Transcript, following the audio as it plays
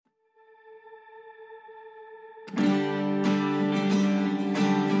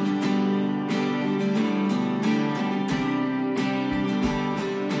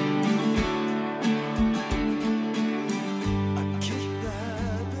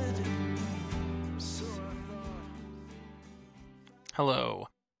Hello.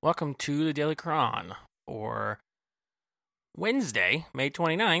 Welcome to the Daily Quran for Wednesday, May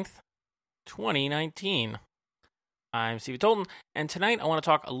 29th, 2019. I'm Steve Tolton, and tonight I want to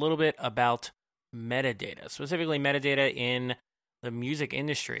talk a little bit about metadata, specifically metadata in the music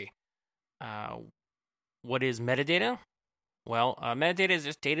industry. What is metadata? Well, metadata is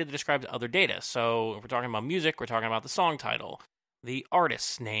just data that describes other data. So if we're talking about music, we're talking about the song title, the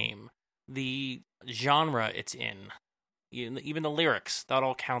artist's name, the genre it's in, even the lyrics. That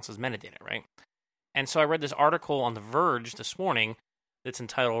all counts as metadata, right? And so I read this article on The Verge this morning that's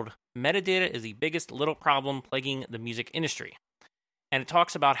entitled Metadata is the Biggest Little Problem Plaguing the Music Industry. And it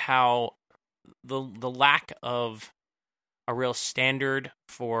talks about how the lack of a real standard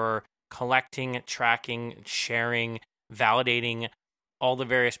for collecting, tracking, sharing, validating all the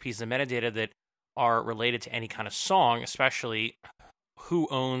various pieces of metadata that are related to any kind of song, especially who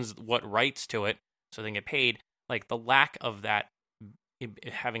owns what rights to it so they can get paid. Like the lack of that,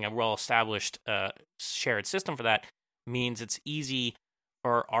 having a well-established shared system for that means it's easy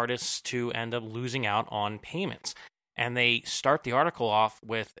for artists to end up losing out on payments. And they start the article off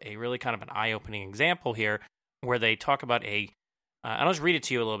with a really kind of an eye-opening example here where they talk about I'll just read it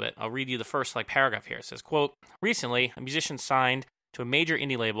to you a little bit. I'll read you the first paragraph here. It says, quote, recently, a musician signed to a major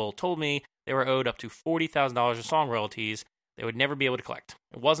indie label told me they were owed up to $40,000 of song royalties they would never be able to collect.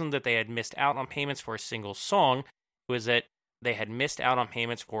 It wasn't that they had missed out on payments for a single song. It was that they had missed out on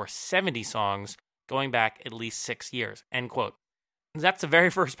payments for 70 songs going back at least 6 years, end quote. That's the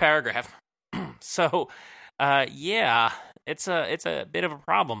very first paragraph. So, yeah, it's a bit of a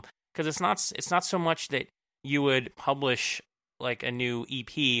problem because it's not so much that you would publish like a new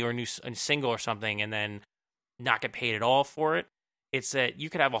EP or a single or something and then not get paid at all for it. It's that you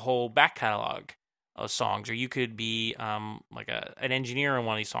could have a whole back catalog of songs, or you could be like an engineer on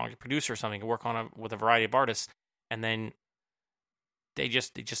one of these songs, a producer or something, and work on with a variety of artists, and then it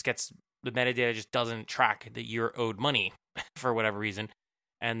just gets the metadata just doesn't track that you're owed money for whatever reason,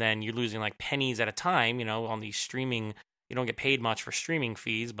 and then you're losing like pennies at a time. On these streaming, you don't get paid much for streaming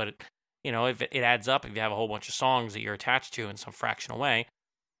fees, but if it adds up, if you have a whole bunch of songs that you're attached to in some fractional way,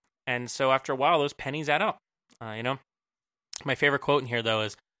 and so after a while, those pennies add up. My favorite quote in here though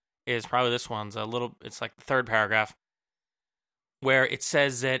is probably this one's it's like the third paragraph where it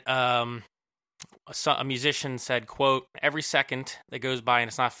says that a musician said, quote, every second that goes by and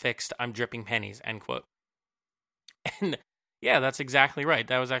it's not fixed, I'm dripping pennies, end quote. And yeah, that's exactly right.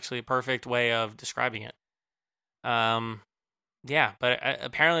 That was actually a perfect way of describing it. Yeah, but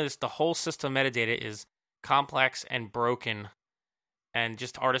apparently the whole system of metadata is complex and broken, and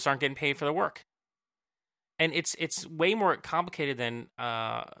just artists aren't getting paid for their work. And it's way more complicated than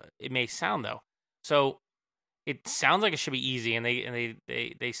it may sound, though. So it sounds like it should be easy, and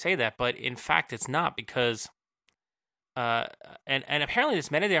they say that, but in fact it's not, because and apparently this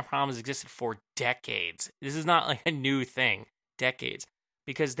metadata problem has existed for decades. This is not like a new thing, decades,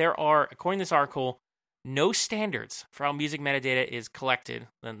 because there are, according to this article, no standards for how music metadata is collected.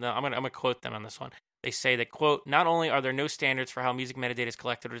 I'm gonna quote them on this one. They say that, quote, not only are there no standards for how music metadata is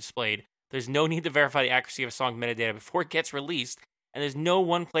collected or displayed, there's no need to verify the accuracy of a song metadata before it gets released, and there's no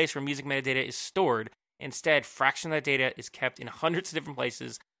one place where music metadata is stored. Instead, fraction of that data is kept in hundreds of different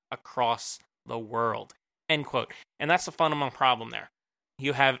places across the world, end quote. And that's the fundamental problem there.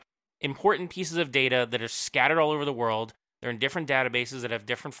 You have important pieces of data that are scattered all over the world. They're in different databases that have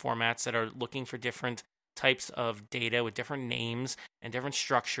different formats that are looking for different types of data with different names and different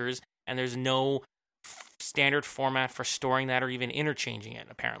structures, and there's no standard format for storing that or even interchanging it,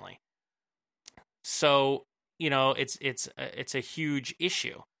 apparently. So, it's a huge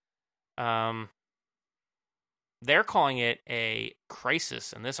issue. They're calling it a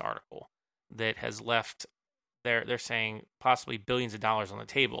crisis in this article that has left, they're saying, possibly billions of dollars on the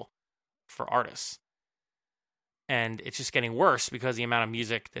table for artists. And it's just getting worse because the amount of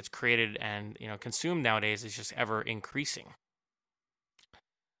music that's created and consumed nowadays is just ever increasing.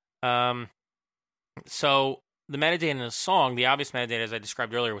 So the metadata in the song, the obvious metadata, as I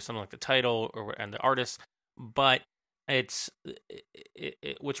described earlier, was something like the title and the artist. But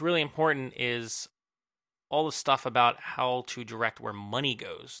what's really important is all the stuff about how to direct where money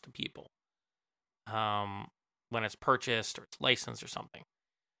goes to people when it's purchased or it's licensed or something.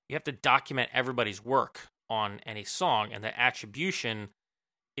 You have to document everybody's work on any song, and the attribution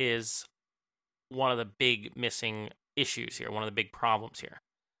is one of the big missing issues here, one of the big problems here.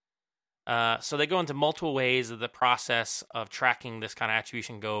 So they go into multiple ways that the process of tracking this kind of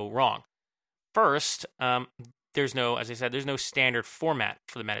attribution go wrong. First, there's no standard format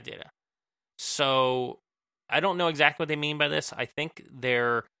for the metadata. So I don't know exactly what they mean by this. I think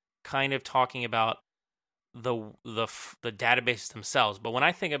they're kind of talking about the databases themselves. But when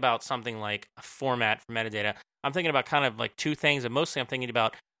I think about something like a format for metadata, I'm thinking about kind of like two things, and mostly I'm thinking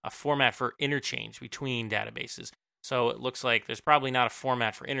about a format for interchange between databases. So it looks like there's probably not a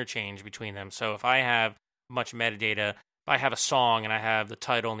format for interchange between them. So if I have much metadata, if I have a song and I have the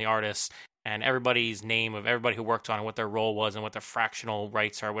title and the artist and everybody's name of everybody who worked on it, what their role was and what their fractional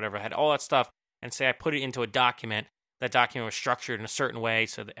rights are, whatever, I had all that stuff, and say I put it into a document, that document was structured in a certain way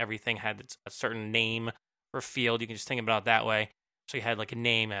so that everything had a certain name or field. You can just think about it that way. So you had like a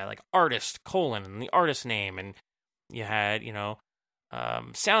name, like artist, colon, and the artist name, and you had,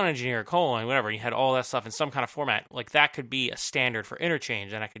 sound engineer, colon, whatever. You had all that stuff in some kind of format. Like that could be a standard for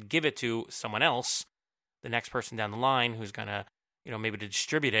interchange, and I could give it to someone else, the next person down the line who's going to, maybe to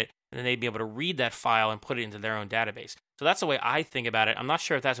distribute it, and then they'd be able to read that file and put it into their own database. So that's the way I think about it. I'm not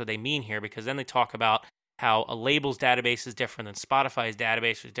sure if that's what they mean here, because then they talk about how a labels database is different than Spotify's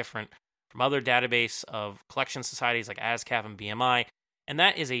database is different from other database of collection societies like ASCAP and BMI. And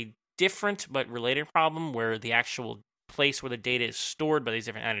that is a different but related problem where the actual place where the data is stored by these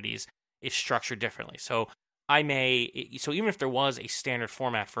different entities is structured differently. So even if there was a standard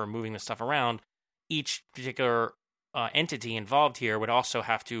format for moving this stuff around, each particular entity involved here would also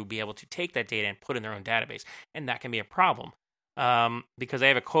have to be able to take that data and put in their own database. And that can be a problem. Because they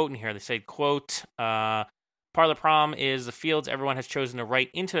have a quote in here. They say, quote, part of the problem is the fields everyone has chosen to write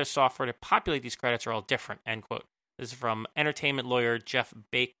into their software to populate these credits are all different, end quote. This is from entertainment lawyer Jeff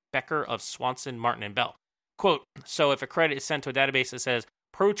Becker of Swanson, Martin, and Bell. Quote, so if a credit is sent to a database that says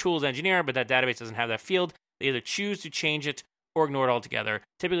Pro Tools Engineer, but that database doesn't have that field, they either choose to change it or ignore it altogether,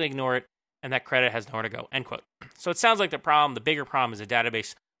 typically ignore it, and that credit has nowhere to go, end quote. So it sounds like the bigger problem is the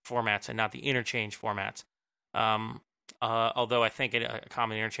database formats and not the interchange formats. Although I think a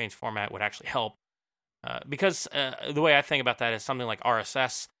common interchange format would actually help. Because the way I think about that is something like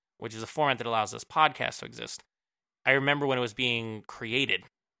RSS, which is a format that allows this podcast to exist. I remember when it was being created,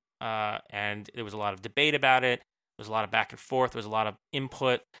 and there was a lot of debate about it. There was a lot of back and forth. There was a lot of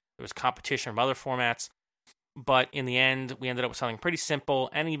input. There was competition from other formats. But in the end, we ended up with something pretty simple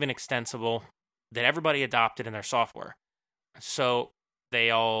and even extensible that everybody adopted in their software. So they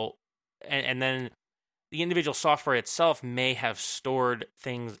all, and then the individual software itself may have stored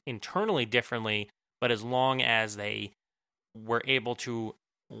things internally differently, but as long as they were able to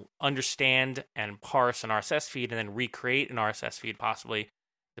understand and parse an RSS feed and then recreate an RSS feed, possibly,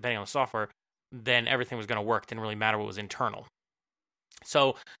 depending on the software, then everything was going to work. It didn't really matter what was internal.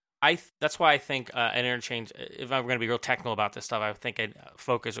 So that's why I think an interchange, if I'm going to be real technical about this stuff, I think a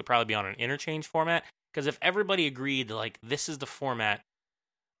focus would probably be on an interchange format. Because if everybody agreed, like, this is the format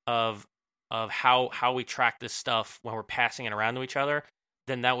of how we track this stuff when we're passing it around to each other,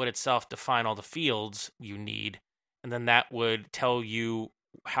 then that would itself define all the fields you need, and then that would tell you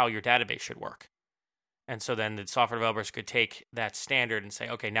how your database should work. And so then the software developers could take that standard and say,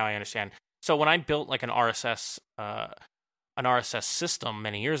 okay, now I understand. So when I built like an RSS system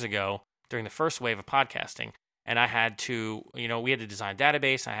many years ago during the first wave of podcasting, and I had to, we had to design a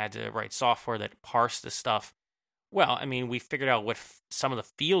database, I had to write software that parsed this stuff. Well, I mean, we figured out what some of the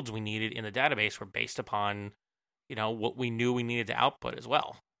fields we needed in the database were based upon, what we knew we needed to output as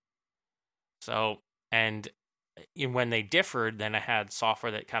well. So, and when they differed, then I had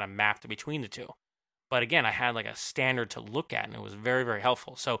software that kind of mapped between the two. But again, I had like a standard to look at, and it was very, very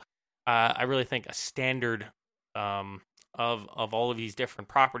helpful. So I really think a standard of all of these different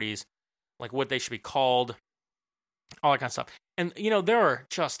properties, like what they should be called, all that kind of stuff. And, there are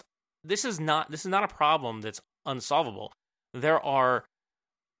just, this is not a problem that's unsolvable. There are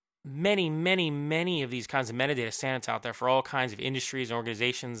many, many, many of these kinds of metadata standards out there for all kinds of industries and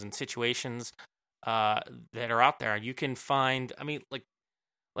organizations and situations that are out there. You can find, I mean, like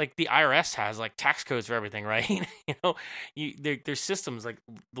the IRS has like tax codes for everything, right? There's systems like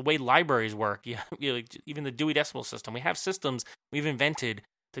the way libraries work. Even the Dewey Decimal System. We have systems we've invented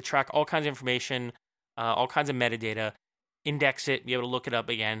to track all kinds of information, all kinds of metadata, index it, be able to look it up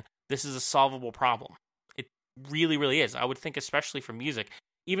again. This is a solvable problem. It really, really is. I would think, especially for music,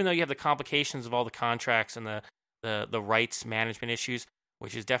 even though you have the complications of all the contracts and the rights management issues,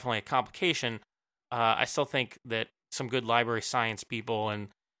 which is definitely a complication. I still think that some good library science people and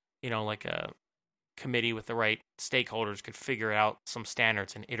like a committee with the right stakeholders could figure out some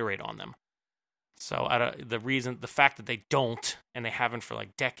standards and iterate on them. So the fact that they don't, and they haven't for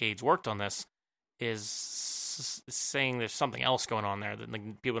like decades worked on this, is saying there's something else going on there, that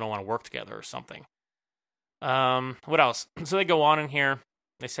like, people don't want to work together or something. What else? So they go on in here.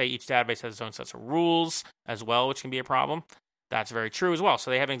 They say each database has its own sets of rules as well, which can be a problem. That's very true as well. So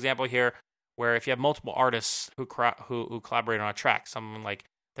they have an example here where if you have multiple artists who collaborate on a track, someone like,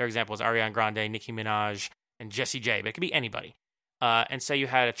 their example is Ariana Grande, Nicki Minaj, and Jesse J, but it could be anybody. And say you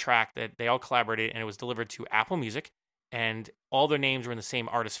had a track that they all collaborated and it was delivered to Apple Music, and all their names were in the same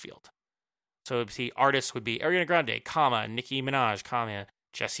artist field. So see, artists would be Ariana Grande, comma, Nicki Minaj, comma,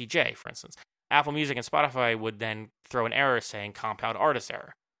 Jesse J, for instance. Apple Music and Spotify would then throw an error saying compound artist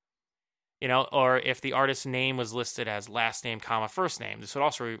error. Or if the artist's name was listed as last name, comma, first name, this would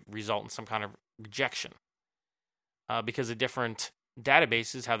also result in some kind of rejection. Because the different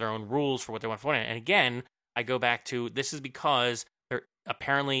databases have their own rules for what they want to put in. And again, I go back to, this is because there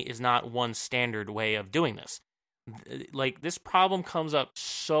apparently is not one standard way of doing this. Like, this problem comes up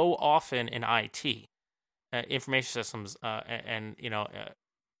so often in IT, information systems,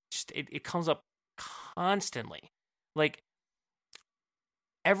 it comes up constantly. Like,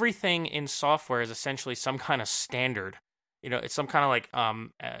 everything in software is essentially some kind of standard. It's some kind of like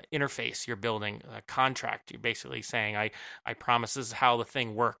interface you're building, a contract. You're basically saying, I promise this is how the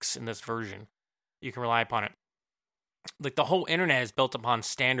thing works in this version. You can rely upon it. Like, the whole internet is built upon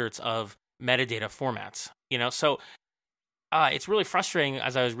standards of metadata formats. So it's really frustrating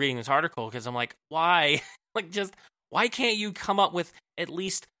as I was reading this article, because I'm like, why? Why can't you come up with at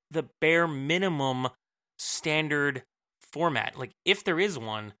least the bare minimum standard format? Like, if there is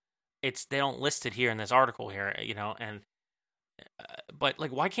one, they don't list it here in this article here, but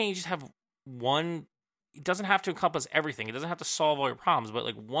like, why can't you just have one? It doesn't have to encompass everything. It doesn't have to solve all your problems, but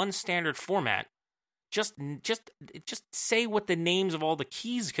like one standard format. Just say what the names of all the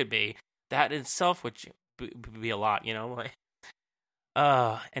keys could be. That in itself would be a lot,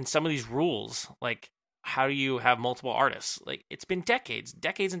 and some of these rules, like, how do you have multiple artists? Like, it's been decades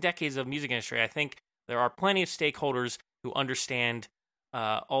and decades of music industry. I think there are plenty of stakeholders who understand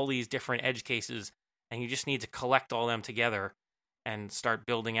all these different edge cases, and you just need to collect all them together and start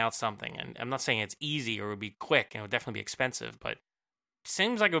building out something. And I'm not saying it's easy or it would be quick, and it would definitely be expensive, but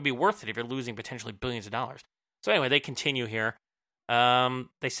seems like it would be worth it if you're losing potentially billions of dollars. So anyway, they continue here.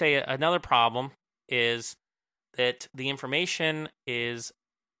 They say another problem is that the information is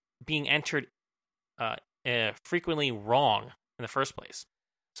being entered frequently wrong in the first place.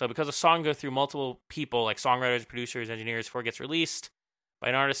 So because a song goes through multiple people, like songwriters, producers, engineers, before it gets released by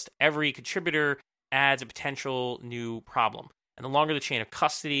an artist, every contributor adds a potential new problem. And the longer the chain of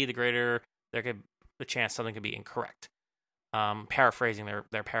custody, the greater the chance something could be incorrect. Paraphrasing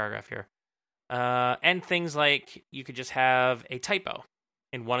their paragraph here. And things like, you could just have a typo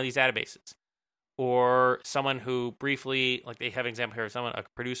in one of these databases. Or someone who briefly, like they have an example here, a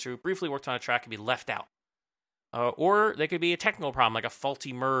producer who briefly worked on a track could be left out. Or there could be a technical problem, like a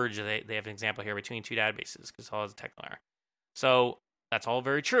faulty merge. They have an example here between two databases, because it all has a technical error. So that's all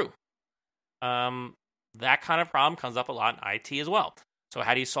very true. That kind of problem comes up a lot in IT as well. So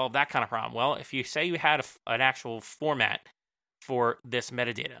how do you solve that kind of problem? Well, if you say you had an actual format for this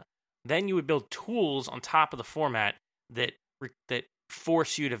metadata, then you would build tools on top of the format that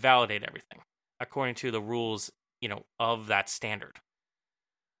force you to validate everything according to the rules, of that standard.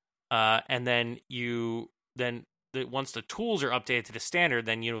 And then once the tools are updated to the standard,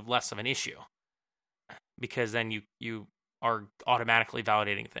 then you have less of an issue, because then you are automatically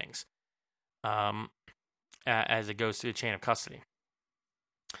validating things as it goes through the chain of custody.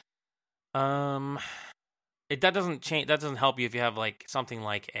 That doesn't change. That doesn't help you if you have like something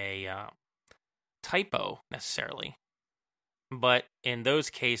like a typo necessarily. But in those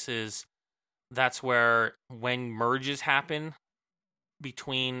cases, that's where, when merges happen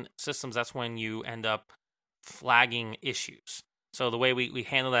between systems, that's when you end up flagging issues. So the way we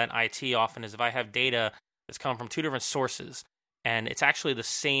handle that in IT often is, if I have data that's come from two different sources, and it's actually the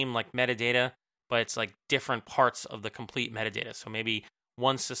same like metadata, but it's like different parts of the complete metadata. So maybe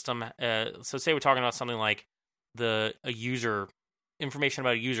one system, so say we're talking about something like a user, information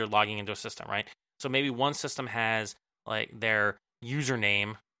about a user logging into a system, right? So maybe one system has like their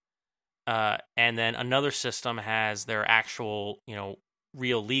username, and then another system has their actual,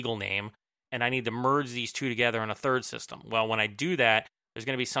 real legal name, and I need to merge these two together in a third system. Well, when I do that, there's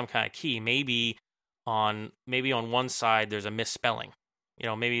going to be some kind of key. Maybe on one side there's a misspelling,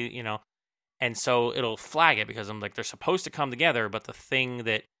 and so it'll flag it, because I'm like, they're supposed to come together, but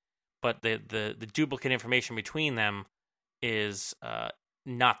the duplicate information between them is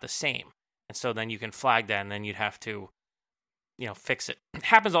not the same. And so then you can flag that, and then you'd have to, fix it. It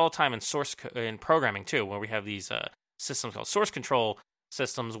happens all the time in programming too, where we have these systems called source control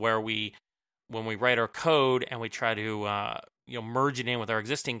systems, where when we write our code and we try to merge it in with our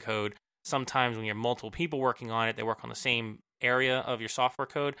existing code, sometimes when you have multiple people working on it, they work on the same area of your software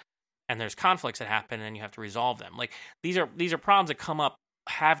code, and there's conflicts that happen, and you have to resolve them. Like, these are problems that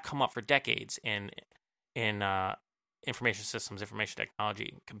have come up for decades in information systems, information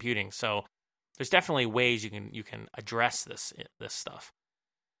technology, computing. So there's definitely ways you can address this stuff.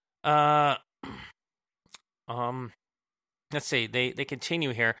 Uh, let's see. They continue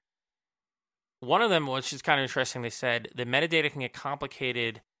here. One of them, which is kind of interesting, they said the metadata can get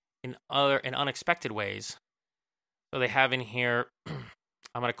complicated in unexpected ways. So they have in here,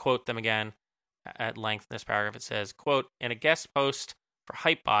 I'm going to quote them again at length in this paragraph. It says, quote, in a guest post for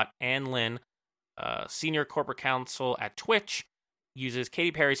Hypebot, Ann Lin, senior corporate counsel at Twitch, uses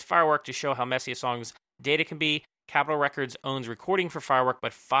Katy Perry's Firework to show how messy a song's data can be. Capitol Records owns recording for Firework,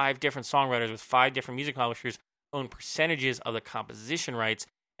 but 5 different songwriters with 5 different music publishers own percentages of the composition rights,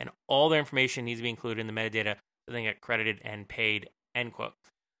 and all their information needs to be included in the metadata so they get credited and paid, end quote.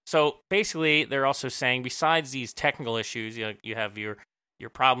 So basically, they're also saying, besides these technical issues, you have your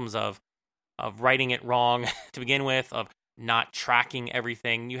problems of writing it wrong to begin with, of not tracking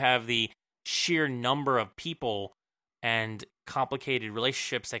everything. You have the sheer number of people and complicated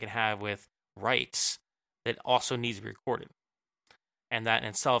relationships they can have with rights that also needs to be recorded. And that in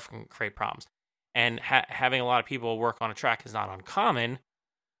itself can create problems. And having a lot of people work on a track is not uncommon,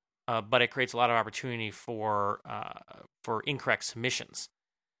 but it creates a lot of opportunity for incorrect submissions.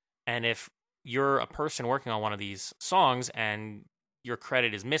 And if you're a person working on one of these songs and your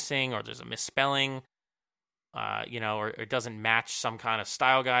credit is missing, or there's a misspelling, or it doesn't match some kind of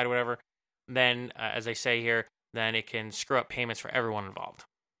style guide or whatever, then, as I say here, then it can screw up payments for everyone involved.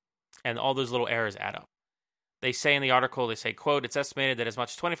 And all those little errors add up. They say in the article, they say, quote, it's estimated that as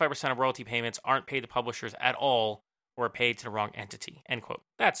much as 25% of royalty payments aren't paid to publishers at all or are paid to the wrong entity, end quote.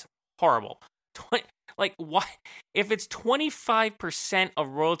 That's horrible. Like, why? If it's 25% of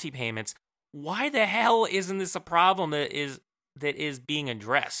royalty payments, why the hell isn't this a problem that is being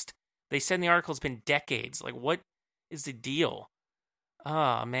addressed? They said in the article it's been decades. Like, what is the deal?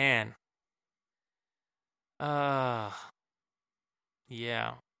 Oh, man.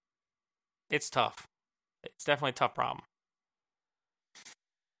 Yeah. It's tough. It's definitely a tough problem.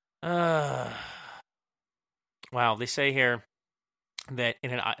 Wow, they say here that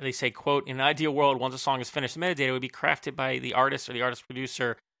they say, quote, in an ideal world, once a song is finished, the metadata would be crafted by the artist or the artist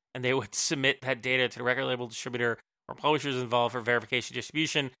producer, and they would submit that data to the record label distributor or publishers involved for verification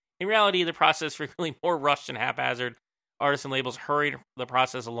distribution. In reality, the process is frequently more rushed and haphazard. Artists and labels hurry the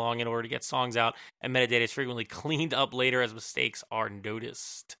process along in order to get songs out, and metadata is frequently cleaned up later as mistakes are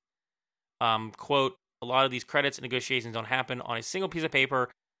noticed. Quote, a lot of these credits and negotiations don't happen on a single piece of paper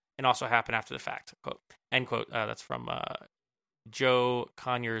and also happen after the fact. Quote, end quote. That's from Joe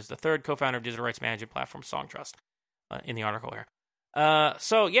Conyers III, co-founder of digital rights management platform Songtrust, in the article here.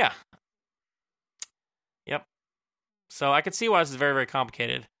 So yeah. Yep. So I could see why this is very, very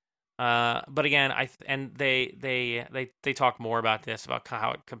complicated. But again, they talk more about this, about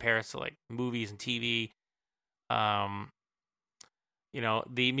how it compares to like movies and TV.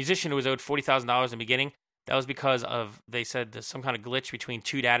 The musician who was owed $40,000 in the beginning, that was because they said there's some kind of glitch between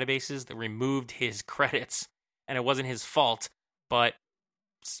 2 databases that removed his credits, and it wasn't his fault, but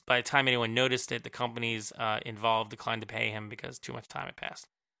by the time anyone noticed it, the companies involved declined to pay him because too much time had passed.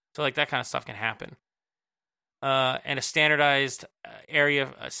 So like that kind of stuff can happen. And a standardized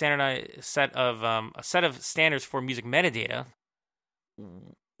a set of standards for music metadata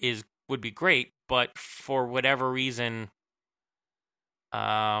would be great, but for whatever reason,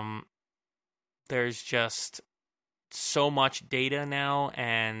 there's just so much data now,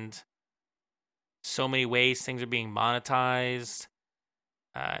 and so many ways things are being monetized.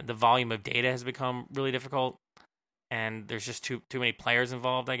 The volume of data has become really difficult, and there's just too many players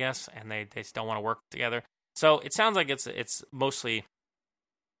involved, I guess, and they just don't want to work together. So it sounds like it's mostly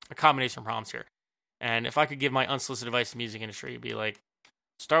a combination of problems here. And if I could give my unsolicited advice to the music industry, it'd be like,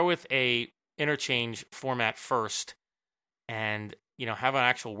 start with a interchange format first, and have an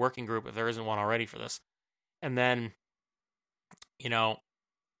actual working group if there isn't one already for this. And then, there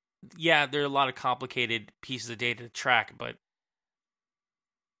are a lot of complicated pieces of data to track, but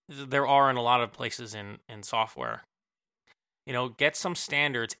there are in a lot of places in software. Get some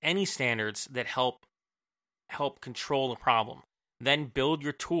standards, any standards that help control the problem. Then build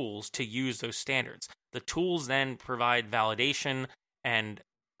your tools to use those standards. The tools then provide validation and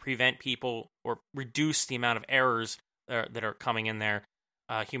prevent people or reduce the amount of errors that are coming in there,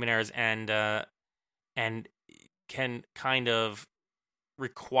 human errors, and can kind of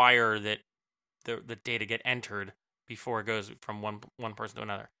require that the data get entered before it goes from one person to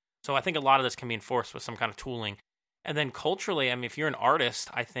another. So I think a lot of this can be enforced with some kind of tooling. And then culturally, if you're an artist,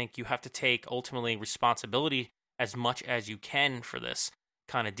 I think you have to take ultimately responsibility as much as you can for this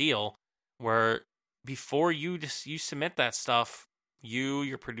kind of deal, where before you submit that stuff,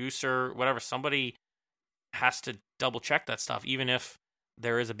 your producer, whatever, somebody has to double check that stuff, even if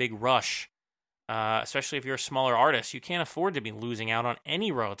there is a big rush especially if you're a smaller artist. You can't afford to be losing out on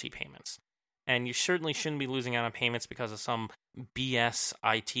any royalty payments. And you certainly shouldn't be losing out on payments because of some BS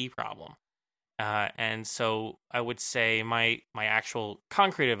IT problem. And so I would say my actual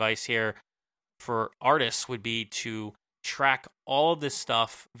concrete advice here for artists would be to track all of this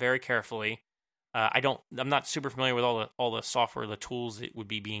stuff very carefully. I'm not super familiar with all the software, the tools that would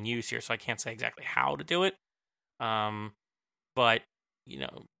be being used here, so I can't say exactly how to do it. But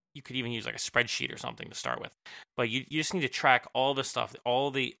you could even use like a spreadsheet or something to start with. But you just need to track all the stuff,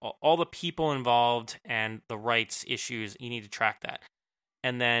 all the people involved and the rights issues. You need to track that,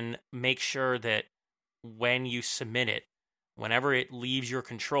 and then make sure that when you submit it, whenever it leaves your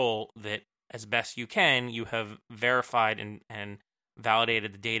control, that as best you can, you have verified and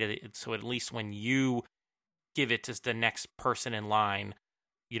validated the data, so at least when you give it to the next person in line,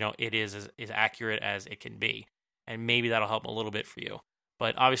 it is as accurate as it can be. And maybe that'll help a little bit for you.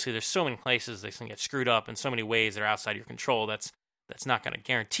 But obviously there's so many places this can get screwed up in so many ways that are outside your control. That's not going to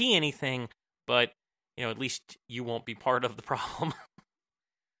guarantee anything, but at least you won't be part of the problem.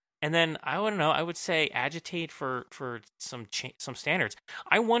 And then I don't know, I would say agitate for some standards.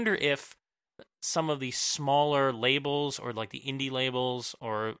 I wonder if some of these smaller labels, or like the indie labels,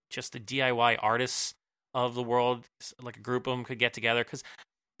 or just the DIY artists of the world, like a group of them could get together, because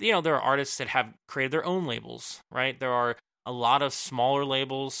there are artists that have created their own labels, right? There are a lot of smaller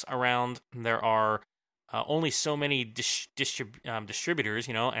labels around. There are only so many distributors,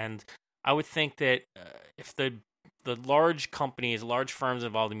 and I would think that if the large companies, large firms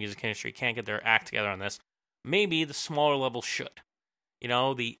involved in the music industry can't get their act together on this, maybe the smaller level should.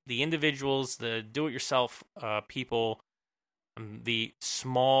 The individuals, the do-it-yourself people, the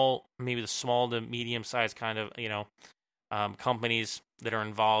small to medium-sized kind of, companies that are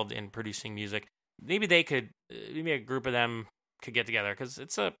involved in producing music, maybe a group of them could get together, because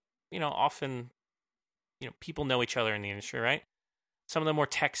it's often, people know each other in the industry, right? Some of the more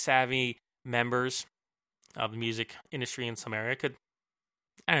tech-savvy members of the music industry in some area could,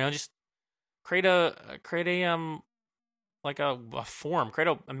 I don't know, just create a like a form,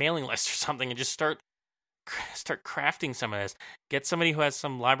 create a mailing list or something, and just start crafting some of this. Get somebody who has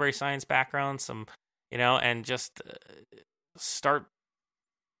some library science background, and just start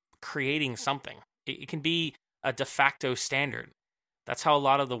creating something. It can be a de facto standard. That's how a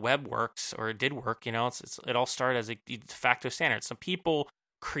lot of the web works, or it did work. It all started as a de facto standard. Some people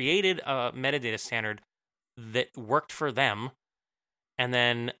created a metadata standard that worked for them, and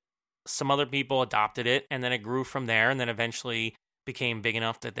then some other people adopted it, and then it grew from there, and then eventually became big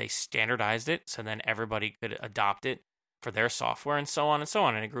enough that they standardized it, so then everybody could adopt it for their software, and so on and so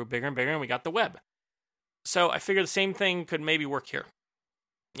on, and it grew bigger and bigger, and we got the web. So I figure the same thing could maybe work here.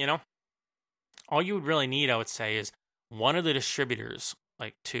 All you would really need, I would say, is one of the distributors,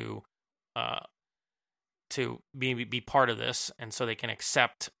 like to be part of this, and so they can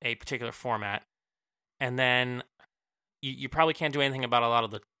accept a particular format. And then you probably can't do anything about a lot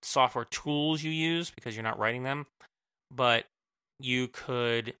of the software tools you use because you're not writing them, but you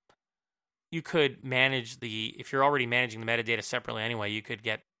could manage if you're already managing the metadata separately anyway, you could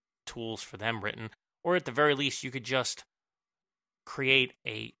get tools for them written, or at the very least, you could just create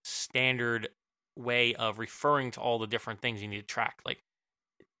a standard way of referring to all the different things you need to track. Like,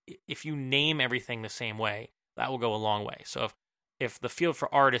 if you name everything the same way, that will go a long way. So if the field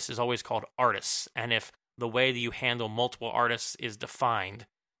for artists is always called artists, and if the way that you handle multiple artists is defined,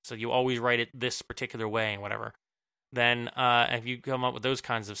 so you always write it this particular way and whatever, then if you come up with those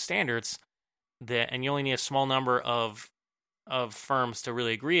kinds of standards, and you only need a small number of firms to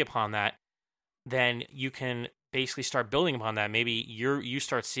really agree upon that, then you can basically start building upon that. Maybe you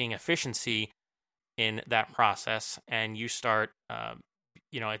start seeing efficiency in that process, and you start,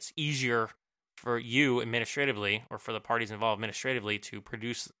 it's easier for you administratively, or for the parties involved administratively, to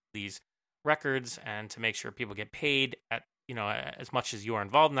produce these records and to make sure people get paid at as much as you are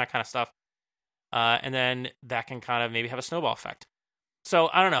involved in that kind of stuff, and then that can kind of maybe have a snowball effect. So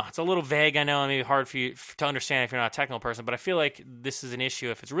I don't know, it's a little vague, I know, and maybe hard for you to understand if you're not a technical person, but I feel like this is an issue.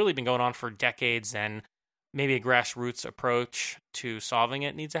 If it's really been going on for decades, then maybe a grassroots approach to solving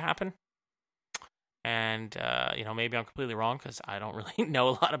it needs to happen. And maybe I'm completely wrong, because I don't really know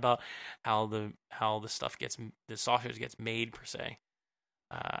a lot about how the sausage gets made per se.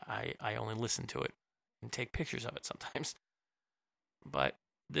 I only listen to it and take pictures of it sometimes. But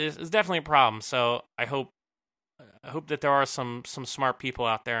this is definitely a problem. So I hope that there are some smart people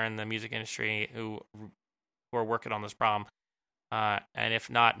out there in the music industry who are working on this problem. And if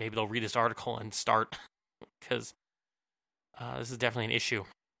not, maybe they'll read this article and start, because this is definitely an issue.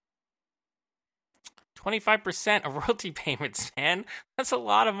 25% of royalty payments, man. That's a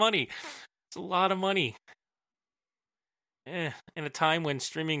lot of money. It's a lot of money. In a time when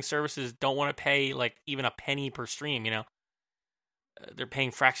streaming services don't want to pay like even a penny per stream, they're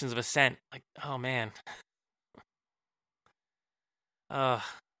paying fractions of a cent. Like, oh man. Uh,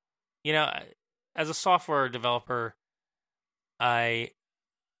 you know, as a software developer, I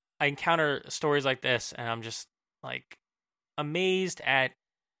I encounter stories like this, and I'm just like amazed at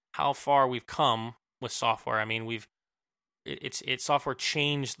how far we've come with software. I mean, it's software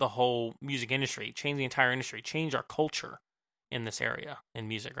changed the whole music industry, changed the entire industry, changed our culture in this area in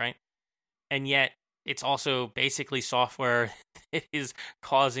music, right? And yet, it's also basically software that is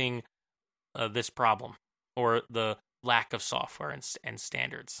causing this problem, or the lack of software and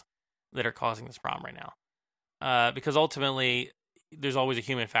standards that are causing this problem right now. Because ultimately, there's always a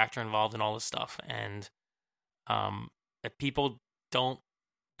human factor involved in all this stuff, and if people don't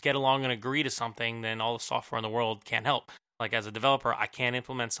get along and agree to something, then all the software in the world can't help. Like as a developer, I can't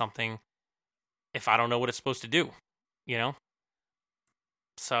implement something if I don't know what it's supposed to do, you know?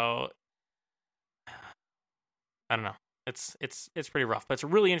 So I don't know. It's pretty rough, but it's a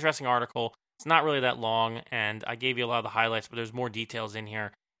really interesting article. It's not really that long, and I gave you a lot of the highlights, but there's more details in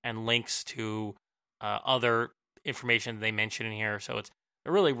here and links to other information they mention in here. So it's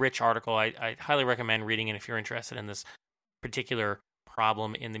a really rich article. I highly recommend reading it if you're interested in this particular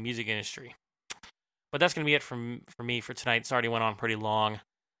problem in the music industry. But that's going to be it for me for tonight. It's already went on pretty long.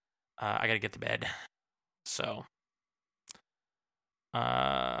 I got to get to bed. So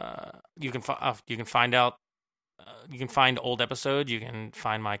you can find out. You can find old episodes. You can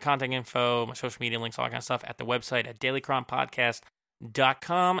find my contact info, my social media links, all that kind of stuff at the website at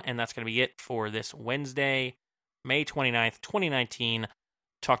dailycronpodcast.com. And that's going to be it for this Wednesday, May 29th, 2019.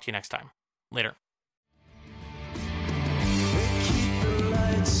 Talk to you next time. Later.